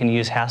that we can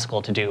use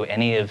Haskell to do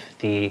any of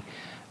the,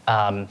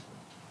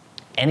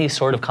 any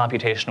sort of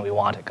computation we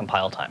want at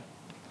compile time.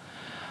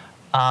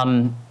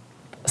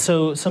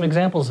 So some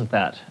examples of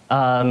that.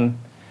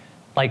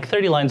 Like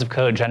 30 lines of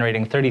code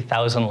generating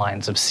 30,000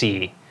 lines of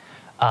C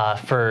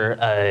for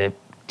a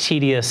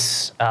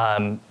tedious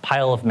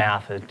pile of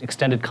math, an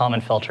extended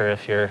common filter,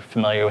 if you're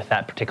familiar with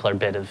that particular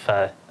bit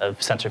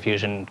of sensor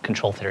fusion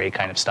control theory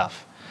kind of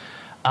stuff.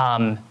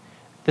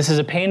 This is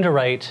a pain to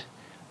write,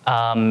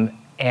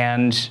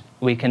 and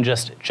we can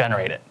just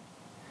generate it.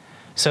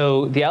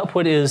 So the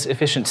output is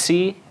efficient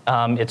C.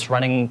 It's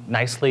running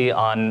nicely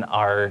on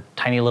our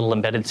tiny little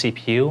embedded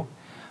CPU.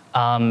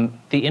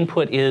 The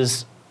input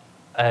is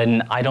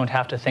an I don't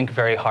have to think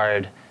very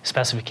hard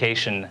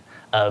specification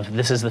of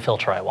this is the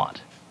filter I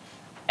want.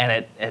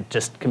 And it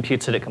just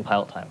computes it at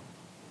compile time.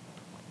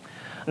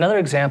 Another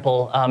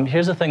example,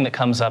 here's a thing that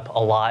comes up a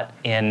lot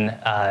in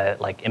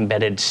like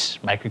embedded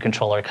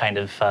microcontroller kind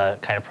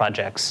of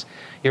projects.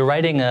 You're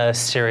writing a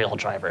serial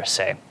driver,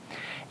 say,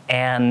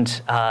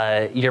 and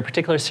your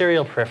particular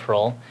serial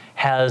peripheral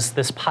has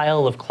this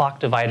pile of clock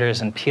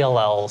dividers and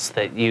PLLs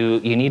that you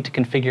need to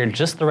configure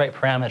just the right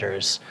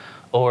parameters,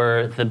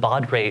 or the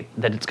baud rate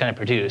that it's going to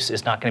produce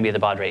is not going to be the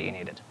baud rate you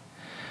needed.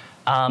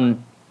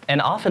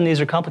 And often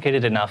these are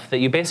complicated enough that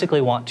you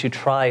basically want to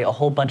try a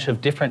whole bunch of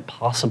different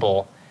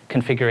possible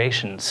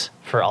configurations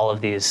for all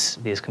of these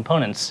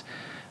components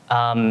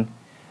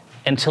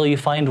until you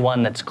find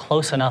one that's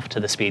close enough to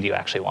the speed you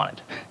actually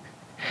wanted.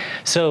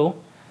 So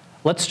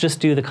let's just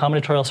do the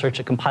combinatorial search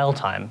at compile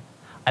time.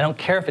 I don't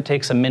care if it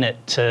takes a minute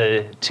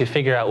to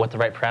figure out what the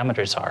right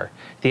parameters are.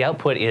 The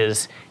output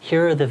is,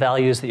 here are the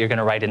values that you're going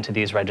to write into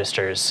these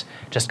registers.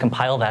 Just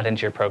compile that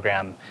into your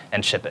program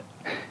and ship it.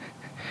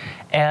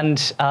 And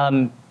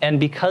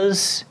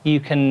because you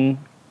can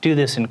do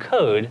this in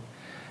code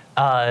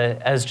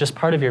as just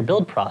part of your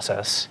build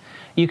process,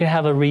 you can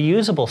have a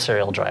reusable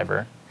serial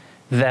driver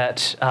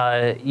that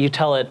you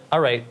tell it, all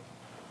right,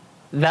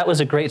 that was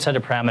a great set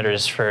of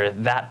parameters for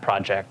that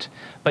project,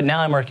 but now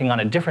I'm working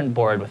on a different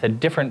board with a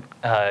different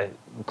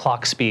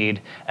clock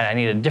speed, and I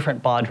need a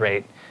different baud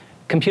rate.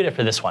 Compute it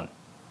for this one.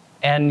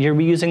 And you're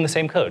reusing the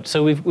same code.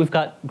 So we've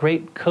got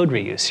great code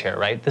reuse here,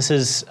 right? This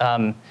is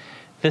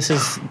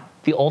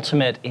the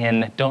ultimate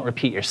in don't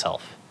repeat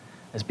yourself,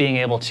 is being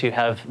able to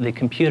have the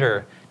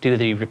computer do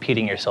the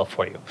repeating yourself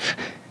for you.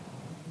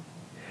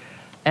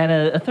 And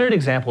a third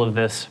example of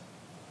this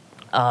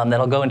that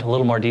I'll go into a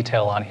little more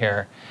detail on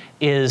here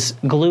is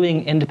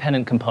gluing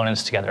independent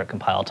components together at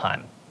compile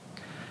time.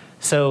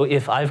 So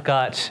if I've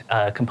got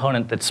a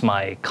component that's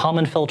my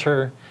common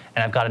filter,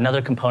 and I've got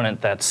another component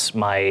that's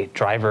my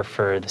driver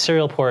for the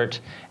serial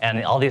port,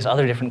 and all these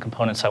other different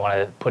components I want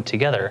to put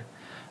together,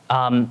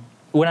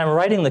 when I'm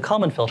writing the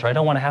common filter, I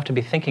don't want to have to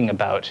be thinking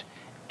about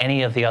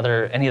any of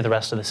the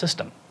rest of the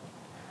system.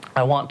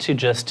 I want to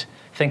just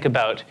think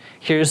about,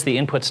 here's the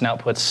inputs and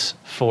outputs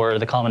for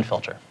the common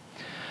filter.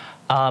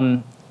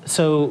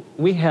 So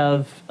we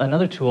have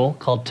another tool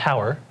called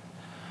Tower,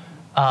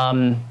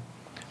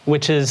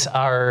 which is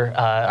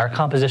our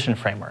composition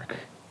framework.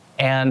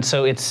 And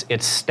so it's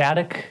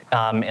static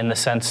in the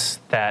sense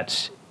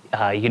that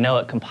you know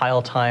at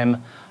compile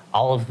time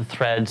all of the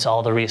threads,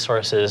 all the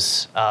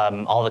resources,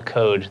 all the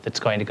code that's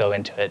going to go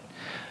into it,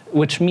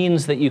 which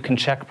means that you can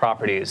check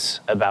properties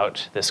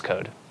about this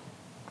code.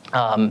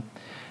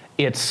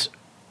 It's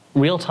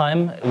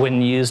real-time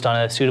when used on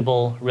a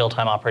suitable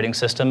real-time operating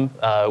system.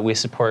 We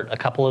support a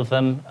couple of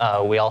them.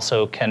 We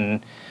also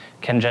can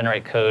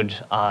generate code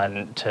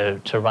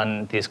to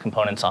run these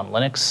components on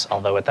Linux,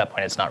 although at that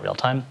point it's not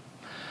real-time.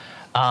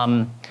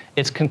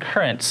 It's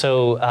concurrent,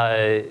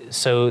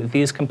 so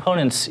these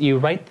components, you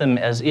write them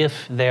as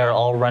if they are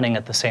all running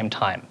at the same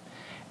time.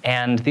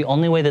 And the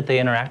only way that they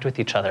interact with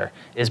each other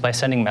is by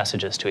sending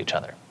messages to each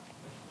other.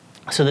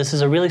 So this is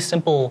a really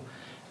simple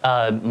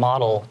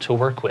model to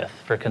work with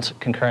for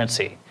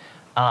concurrency,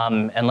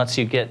 and lets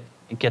you get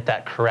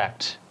that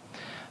correct.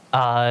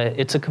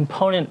 It's a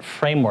component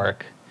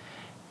framework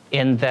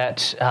in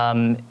that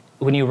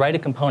when you write a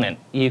component,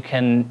 you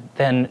can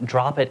then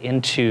drop it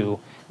into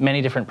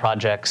many different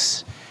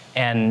projects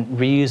and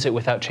reuse it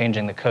without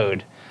changing the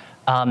code.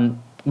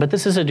 But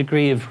this is a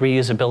degree of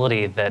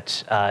reusability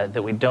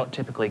that we don't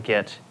typically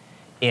get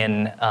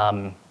in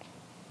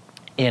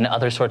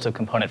other sorts of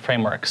component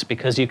frameworks,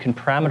 because you can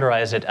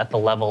parameterize it at the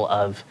level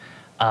of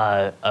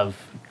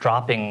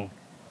dropping,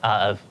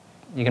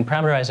 you can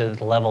parameterize it at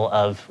the level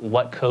of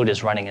what code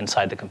is running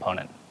inside the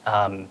component.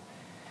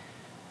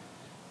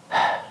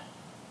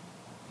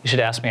 You should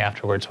ask me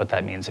afterwards what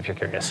that means if you're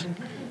curious.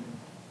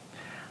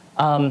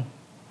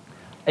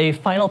 A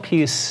final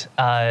piece,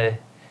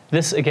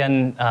 this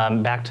again,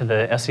 back to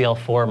the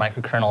SEL4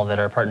 microkernel that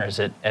our partners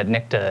at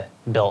NICTA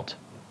built.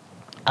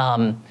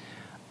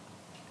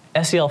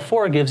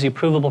 SEL4 gives you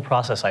provable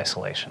process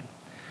isolation.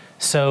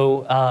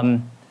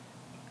 So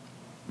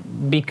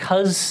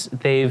because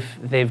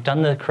they've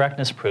done the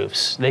correctness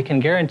proofs, they can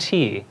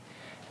guarantee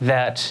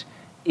that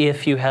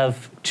if you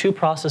have two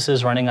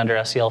processes running under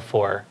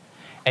SEL4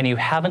 and you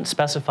haven't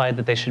specified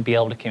that they should be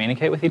able to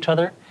communicate with each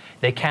other,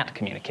 they can't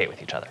communicate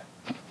with each other.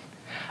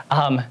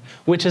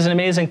 Which is an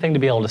amazing thing to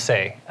be able to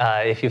say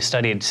if you've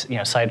studied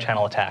side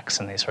channel attacks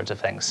and these sorts of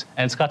things.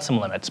 And it's got some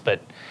limits,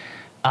 but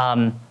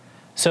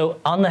so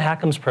on the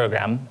HACMS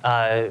program,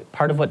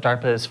 part of what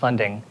DARPA is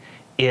funding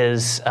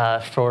is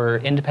for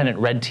independent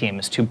red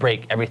teams to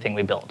break everything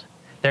we build.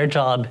 Their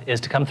job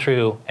is to come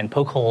through and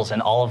poke holes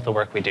in all of the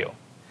work we do.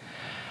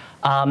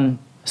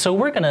 So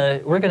we're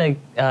gonna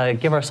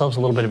give ourselves a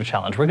little bit of a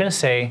challenge. We're gonna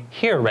say,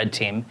 here, red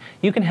team,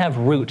 you can have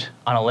root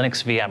on a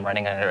Linux VM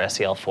running under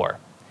SEL4.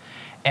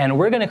 And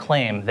we're gonna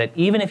claim that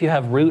even if you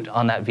have root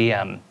on that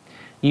VM,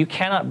 you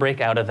cannot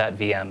break out of that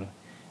VM.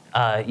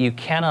 You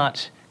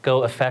cannot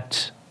go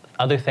affect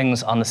other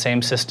things on the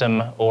same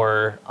system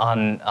or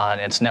on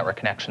its network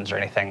connections or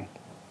anything,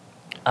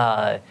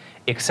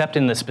 except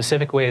in the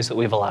specific ways that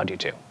we've allowed you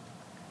to.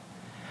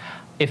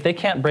 If they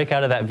can't break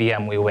out of that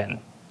VM, we win.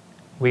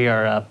 We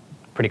are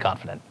pretty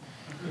confident.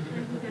 We're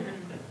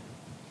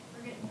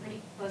getting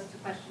pretty close to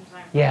question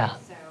time. Yeah.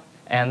 So.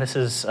 And this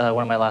is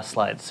one of my last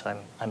slides, so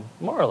I'm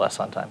more or less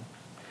on time.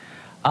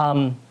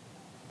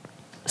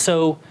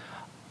 So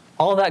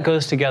all of that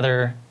goes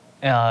together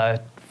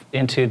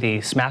into the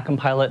SMAC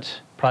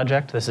compilot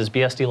project. This is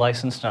BSD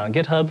licensed on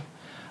GitHub.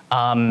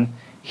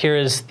 Here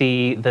is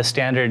the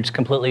standard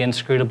completely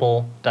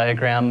inscrutable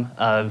diagram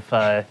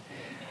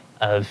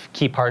of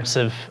key parts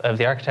of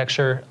the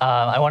architecture.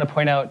 I want to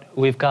point out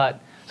we've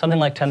got something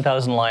like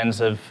 10,000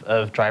 lines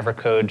of driver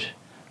code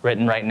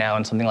written right now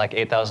and something like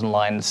 8,000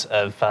 lines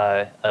of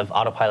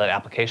autopilot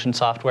application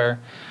software.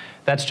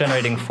 That's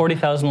generating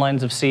 40,000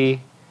 lines of C.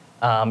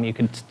 You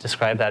could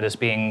describe that as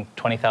being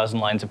 20,000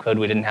 lines of code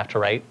we didn't have to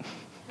write.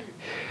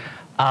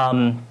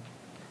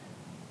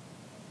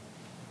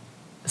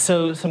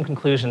 So some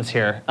conclusions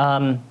here.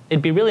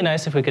 It'd be really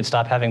nice if we could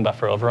stop having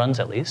buffer overruns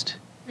at least,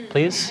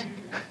 please.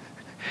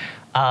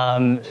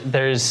 There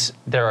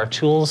are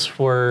tools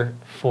for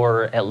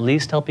at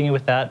least helping you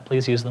with that.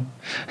 Please use them.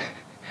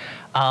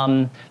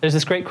 There's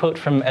this great quote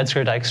from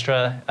Edsger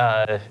Dijkstra.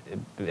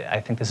 I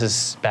think this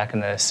is back in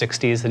the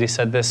 60s that he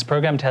said this: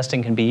 program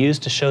testing can be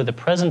used to show the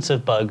presence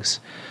of bugs,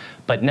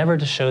 but never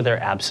to show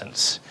their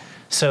absence.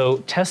 So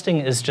testing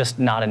is just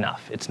not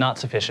enough. It's not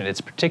sufficient. It's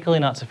particularly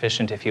not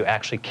sufficient if you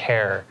actually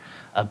care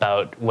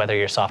about whether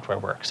your software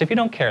works. If you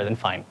don't care, then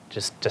fine,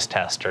 just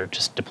test or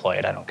just deploy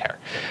it, I don't care.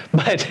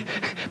 But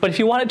if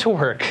you want it to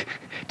work,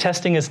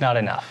 testing is not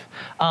enough.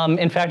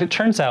 In fact, it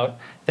turns out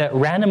that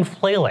random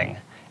flailing,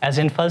 as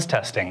in fuzz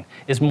testing,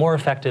 is more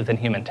effective than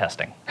human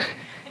testing.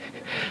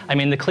 I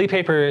mean, the CLE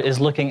paper is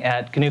looking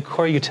at GNU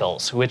core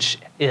utils, which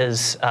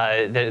is,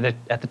 at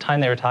the time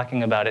they were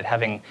talking about it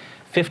having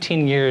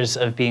 15 years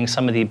of being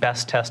some of the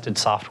best tested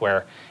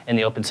software in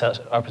the open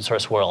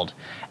source world,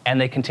 and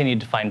they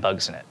continued to find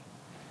bugs in it.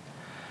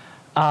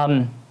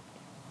 I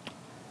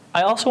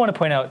also want to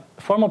point out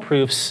formal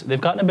proofs.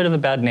 They've gotten a bit of a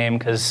bad name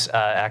because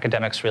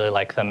academics really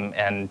like them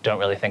and don't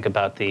really think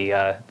about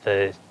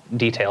the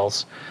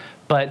details.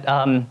 But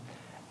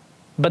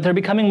they're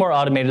becoming more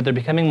automated. They're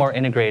becoming more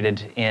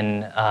integrated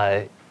in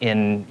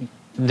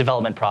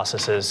development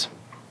processes.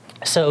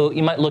 So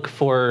you might look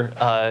for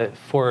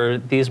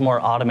these more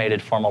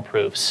automated formal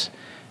proofs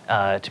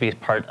to be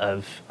part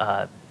of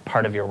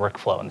your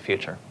workflow in the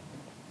future.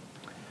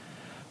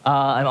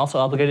 I'm also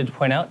obligated to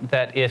point out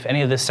that if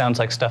any of this sounds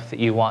like stuff that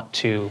you want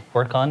to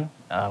work on,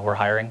 we're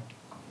hiring.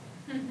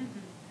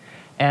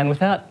 And with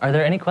that, are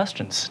there any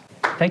questions?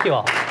 Thank you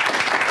all.